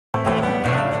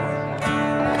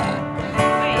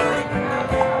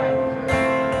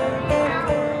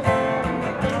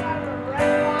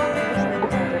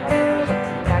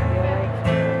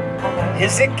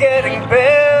Is it getting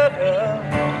better?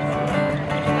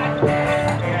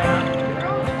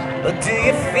 Or do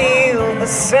you feel the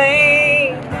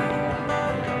same?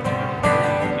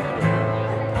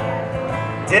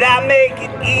 Did I make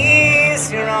it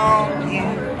easier on you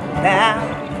now?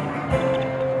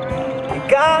 You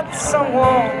got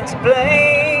someone to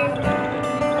blame.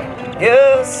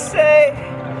 You say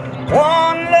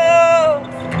one love,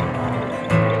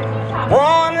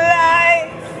 one life,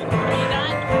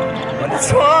 when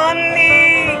it's one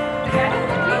need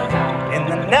in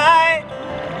the night.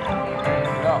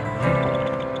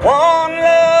 One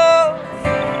love,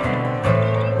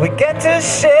 we get to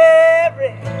share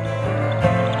it.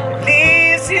 It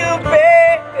leaves you,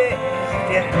 baby,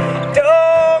 if you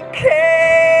don't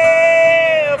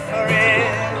care for it.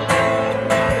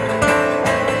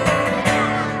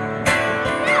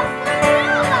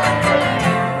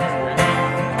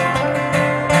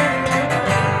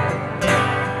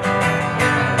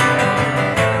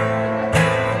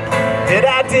 Did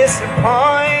I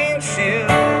disappoint you?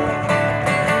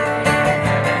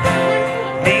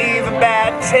 Leave a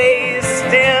bad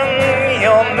taste in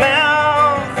your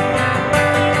mouth?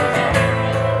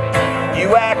 You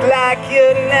act like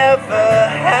you never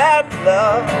had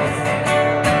love,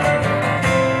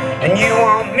 and you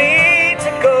want me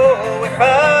to go with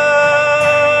her.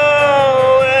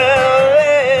 Well,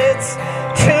 it's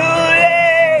too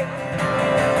late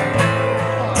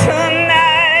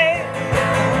tonight.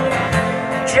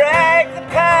 Drag the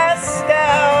past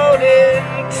out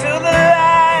into the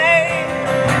light.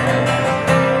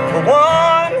 We're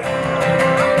one,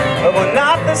 but we're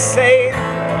not the same.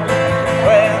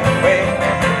 Well, we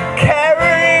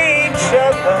carry each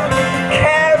other,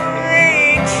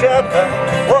 carry each other.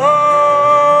 Whoa.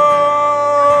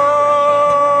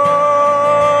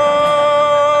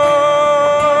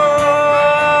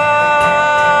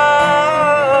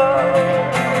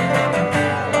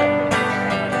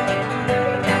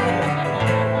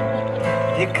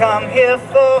 You come here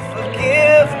for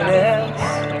forgiveness?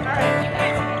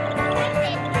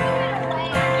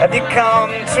 Have you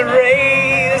come to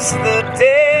raise the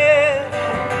dead?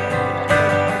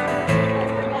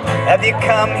 Have you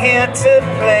come here to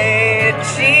play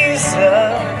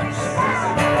Jesus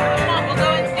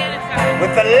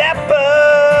with the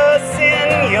lepers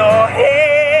in your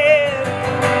head?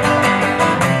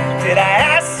 Did I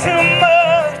ask too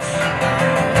much?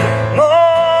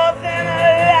 More than a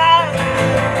lot?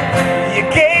 You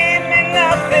gave me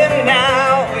nothing,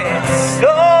 now it's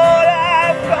all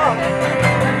I've got.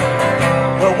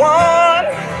 We're one,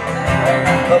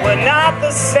 but we're not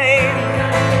the same.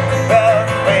 Well,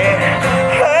 we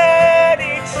hurt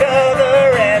each other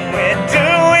and we do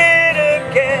it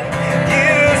again.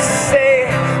 You say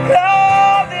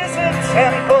love is a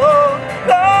temple,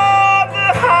 love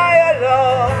the higher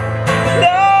law.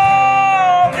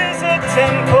 Love is a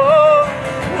temple,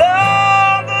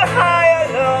 love the higher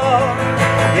law.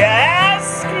 You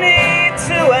ask me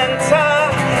to enter,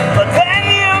 but then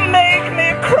you make me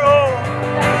crawl,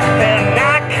 and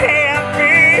I can't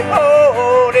be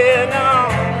holding on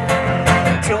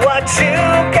to what you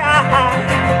got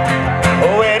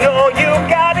when all you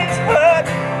got is hurt.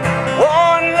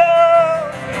 One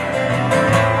love,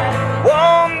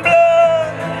 one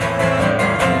blood,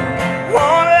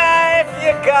 one life.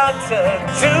 You got to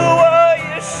do what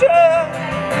you should.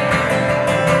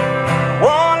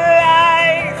 One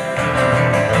life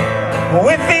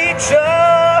with each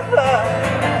other,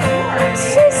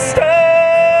 sisters,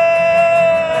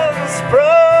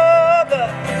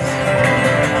 brothers.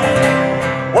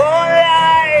 One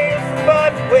life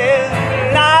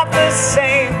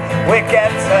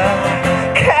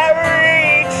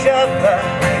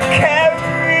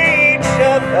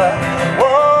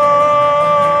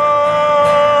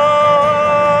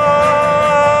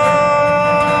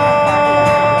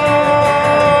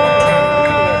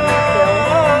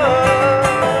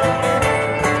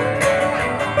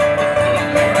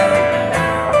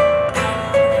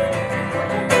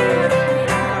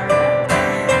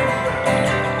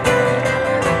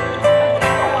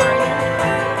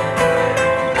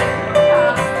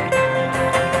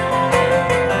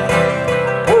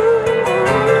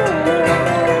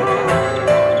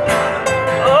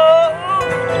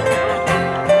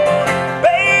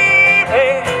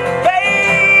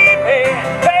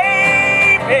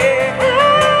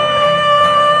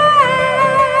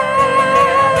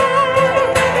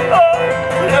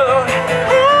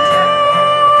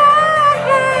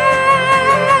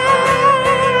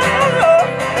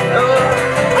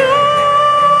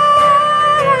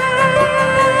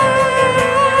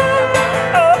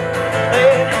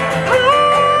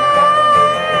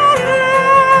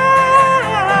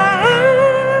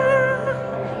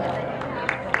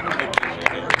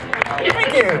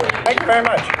Thank you very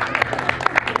much.